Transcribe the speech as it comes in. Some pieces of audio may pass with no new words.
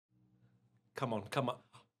Come on, come on.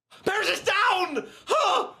 Perez is down!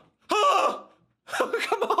 Oh, oh. Come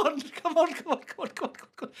on, come on, come on, come on, come on, come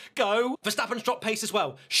on. Go. Verstappen's dropped pace as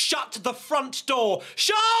well. Shut the front door.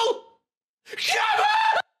 Charles! Come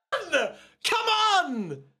on! Come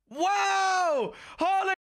on! Wow!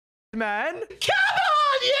 Holy man! Come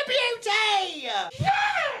on, you beauty!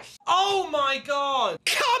 Yes! Oh my God!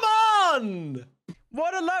 Come on!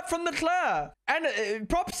 What a lap from Leclerc! And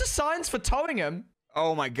props to Sainz for towing him.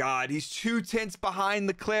 Oh my God, he's 2 tenths behind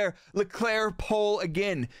Leclerc. Leclerc pole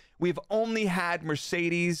again. We've only had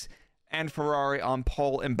Mercedes and Ferrari on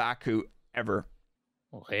pole in Baku ever.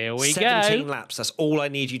 Well, here we 17 go. laps. That's all I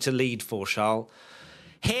need you to lead for, Charles.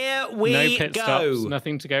 Here we No pit go. stops,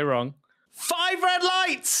 nothing to go wrong. 5 red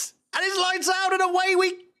lights, and his lights out, and away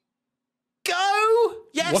we go.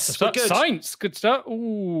 Yes, What a start. we're good. Sainz, good start.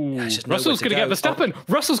 Ooh. Yeah, it's just nowhere Russell's to going to go. get Verstappen.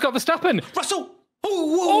 Russell's got Verstappen. Russell.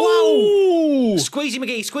 Oh, Oh! wow. Squeezy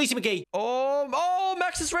McGee, Squeezy McGee. Oh,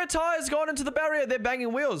 Max's red tyre's gone into the barrier. They're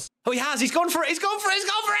banging wheels. Oh, he has. He's gone for it. He's gone for it. He's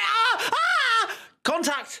gone for it. Ah! Ah!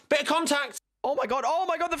 Contact. Bit of contact. Oh my God,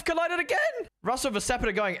 they've collided again. Russell and Verstappen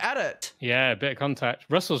are going at it. Yeah, a bit of contact.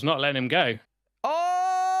 Russell's not letting him go.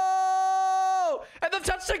 Oh! And they've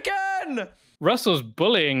touched again! Russell's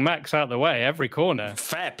bullying Max out the way every corner.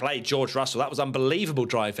 Fair play, George Russell. That was unbelievable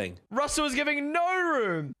driving. Russell is giving no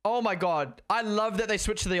room. Oh my God. I love that they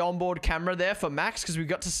switched to the onboard camera there for Max because we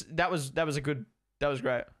got to... That was great.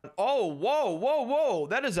 Oh, whoa.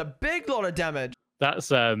 That is a big lot of damage.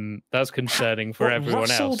 That's concerning for everyone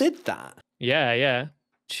Russell else. did that? Yeah.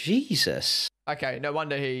 Jesus. Okay, no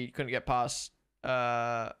wonder he couldn't get past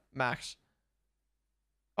Max.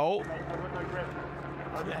 Oh.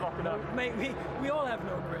 Mate, we all have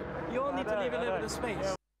no grip. You all need to leave a little bit of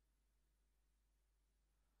space.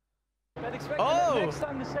 But expect next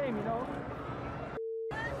time the same, you know?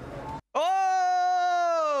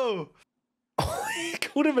 Oh! He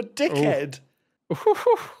called him a dickhead.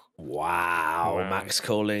 Wow, Max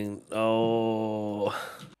calling. Oh.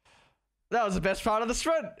 That was the best part of the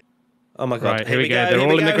sprint. Oh my God. Right, here we go. They're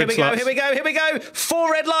all in the grid slots. Here we go.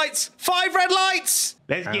 4 red lights. 5 red lights.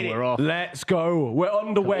 Let's get it. We're off. Let's go. We're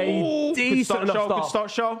underway. Ooh, Decent enough start. Good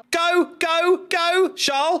start, Charles. Go.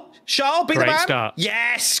 Charles, be the Great man. start.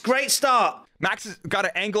 Yes, great start. Max has got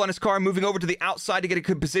an angle on his car, moving over to the outside to get a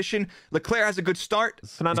good position. Leclerc has a good start.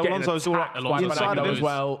 Fernando Alonso's all up the inside of it as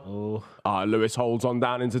well. Lewis holds on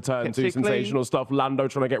down into turn 2. Sensational stuff. Lando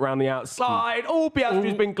trying to get around the outside. Oh,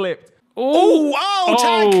 Piastri's been clipped.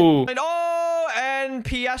 Tag. And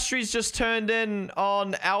Piastri's just turned in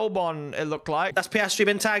on Albon, it looked like. That's Piastri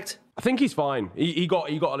been tagged. I think he's fine. He got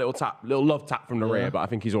a little love tap from the rear, but I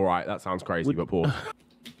think he's all right. That sounds crazy, but poor.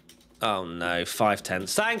 Oh no, 5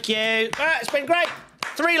 tenths. Thank you. It's been great.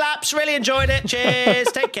 3 laps. Really enjoyed it.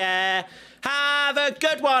 Cheers. Take care. Have a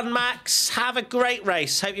good one, Max. Have a great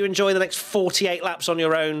race. Hope you enjoy the next 48 laps on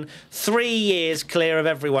your own. 3 years clear of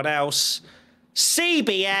everyone else.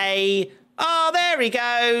 CBA. Oh, there he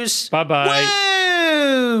goes. Bye-bye.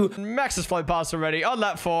 Woo! Max has flown past already on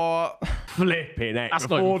lap 4. Flipping it. That's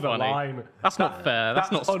before not the funny. line. That's not fair. That's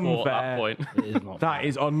not sport at that point. That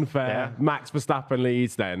is unfair. Yeah. Max Verstappen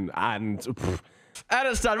leads then, and And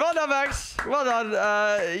it's done. Well done, Max. Well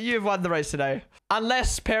done. You've won the race today.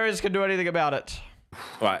 Unless Perez can do anything about it.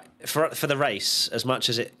 Right, for the race, as much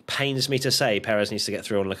as it pains me to say, Perez needs to get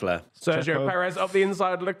through on Leclerc. Sergio Perez up the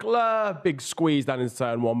inside. Leclerc, big squeeze down into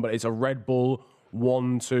turn 1, but it's a Red Bull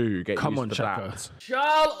 1-2. Get Come used on, to Checo. that.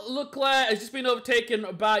 Charles Leclerc has just been overtaken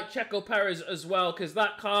by Checo Perez as well, because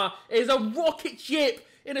that car is a rocket ship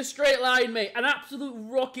in a straight line, mate. An absolute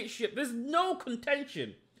rocket ship. There's no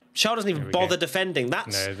contention. Charles doesn't even bother defending. No,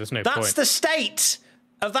 there's no point. That's the state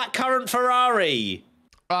of that current Ferrari.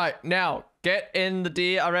 Right, now, get in the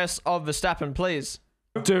DRS of Verstappen, please.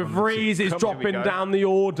 De Vries is dropping down the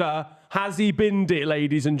order. Has he binned it,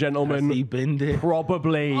 ladies and gentlemen? Has he binned it?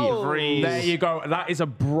 Probably. Oh. There you go. That is a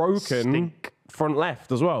broken front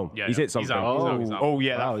left as well. Yeah, he's hit something. Oh,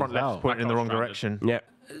 yeah, that front left's pointing in the wrong stranded. direction. Yeah.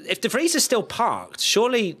 If De Vries is still parked,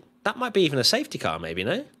 surely that might be even a safety car, maybe,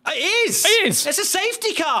 no? It is! It is! It's a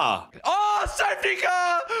safety car! Oh, safety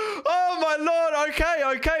car! Oh, my Lord.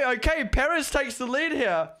 Okay. Perez takes the lead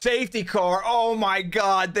here. Safety car. Oh my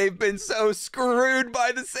God. They've been so screwed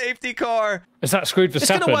by the safety car. Is that screwed Verstappen? It's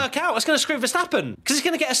going to work out. It's going to screw Verstappen. Because he's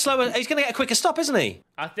going to get a quicker stop, isn't he?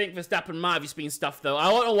 I think Verstappen might have just been stuffed, though. I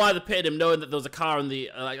don't know why they pitted him, knowing that there was a car on the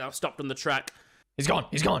stopped on the track. He's gone.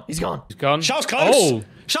 He's gone. Charles close. Oh,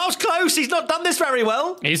 Charles close. He's not done this very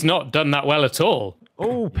well. he's not done that well at all.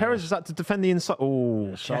 Oh, Perez has had to defend the inside.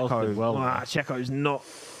 Oh, Charles Checo. did well. Checo's not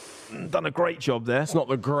done a great job there. It's not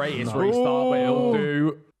the greatest restart, but it'll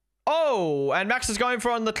do. Oh, and Max is going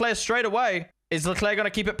for on Leclerc straight away. Is Leclerc going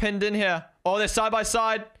to keep it pinned in here? Oh, they're side by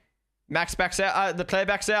side. Max backs out. Leclerc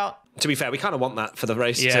backs out. To be fair, we kind of want that for the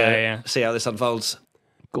race to see how this unfolds.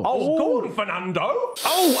 Go on, Fernando.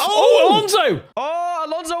 Oh, Alonso. Oh,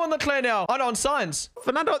 Alonso on Leclerc now. Oh, no, on signs.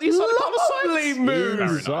 Fernando, these Lovely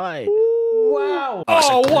move. Wow.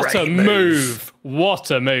 Oh, what a move.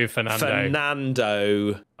 What a move, Fernando.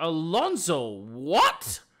 Fernando. Alonso,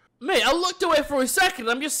 what? Mate, I looked away for a second.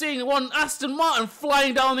 I'm just seeing one Aston Martin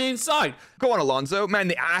flying down the inside. Go on, Alonso. Man,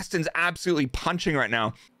 the Aston's absolutely punching right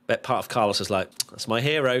now. Bet part of Carlos is like, that's my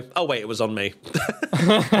hero. Oh, wait, it was on me.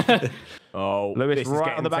 Oh, Lewis this is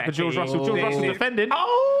right on the back of George Russell. George Russell defending.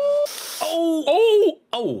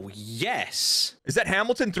 Yes. Is that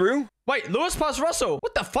Hamilton through? Wait, Lewis passed Russell.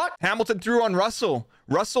 What the fuck? Hamilton through on Russell.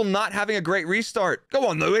 Russell not having a great restart. Go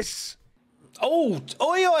on, Lewis. Where's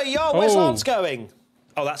Lance going?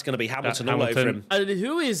 Oh, that's going to be Hamilton all over him. And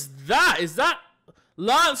who is that? Is that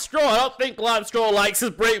Lance Stroll? I don't think Lance Stroll likes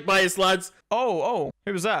his brake bias, lads. Oh,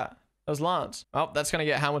 who was that? That was Lance. Oh, that's going to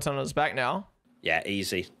get Hamilton on his back now. Yeah,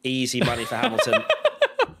 easy. Easy money for Hamilton.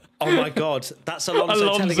 Oh my God, that's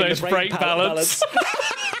Alonso's telling him the brake balance.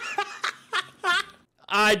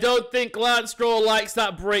 I don't think Lance Stroll likes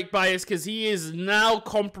that brake bias because he is now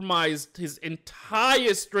compromised his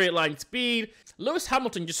entire straight line speed. Lewis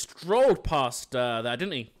Hamilton just strolled past there,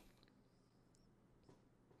 didn't he?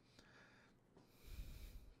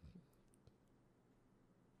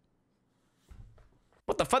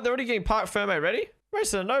 What the fuck? They're already getting Park Ferme ready?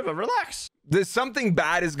 Racing it over. Relax. There's something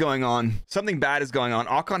bad is going on. Something bad is going on.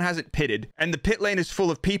 Ocon hasn't pitted, and the pit lane is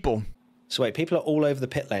full of people. So wait, people are all over the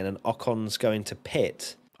pit lane and Ocon's going to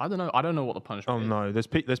pit. I don't know. I don't know what the punishment is. Oh no, there's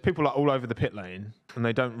people like all over the pit lane and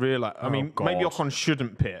they don't realise. I mean, maybe Ocon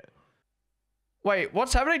shouldn't pit. Wait,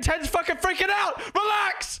 what's happening? Ted's fucking freaking out.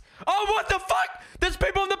 Relax. Oh, what the fuck? There's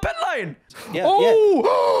people in the pit lane. Yeah,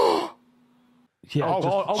 oh. Yeah.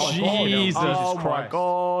 Oh, Jesus oh Christ. my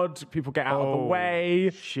God. People get out of the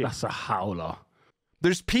way. Shit. That's a howler.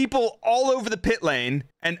 There's people all over the pit lane,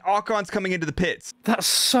 and Ocon's coming into the pits. That's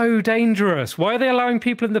so dangerous. Why are they allowing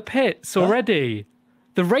people in the pits already?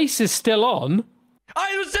 The race is still on.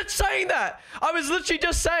 I was just saying that. I was literally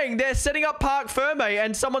just saying they're setting up Park Ferme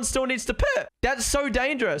and someone still needs to pit. That's so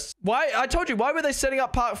dangerous. Why? I told you, why were they setting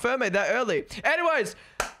up Park Ferme that early? Anyways,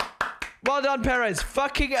 well done, Perez.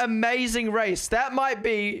 Fucking amazing race. That might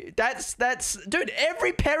be, dude,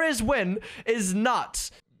 every Perez win is nuts.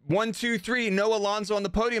 1, 2, 3. No Alonso on the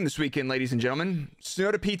podium this weekend, ladies and gentlemen.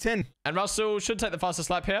 Tsunoda P10. And Russell should take the fastest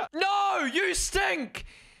lap here. No, you stink.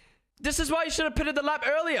 This is why you should have pitted the lap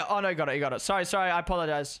earlier. Oh, no, you got it. Sorry, I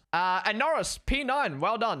apologize. And Norris, P9.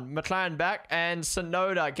 Well done. McLaren back. And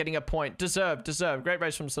Tsunoda getting a point. Deserved. Great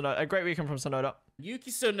race from Tsunoda. A great weekend from Tsunoda. Yuki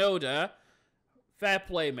Tsunoda, fair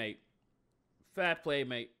play, mate. Fair play,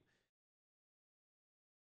 mate.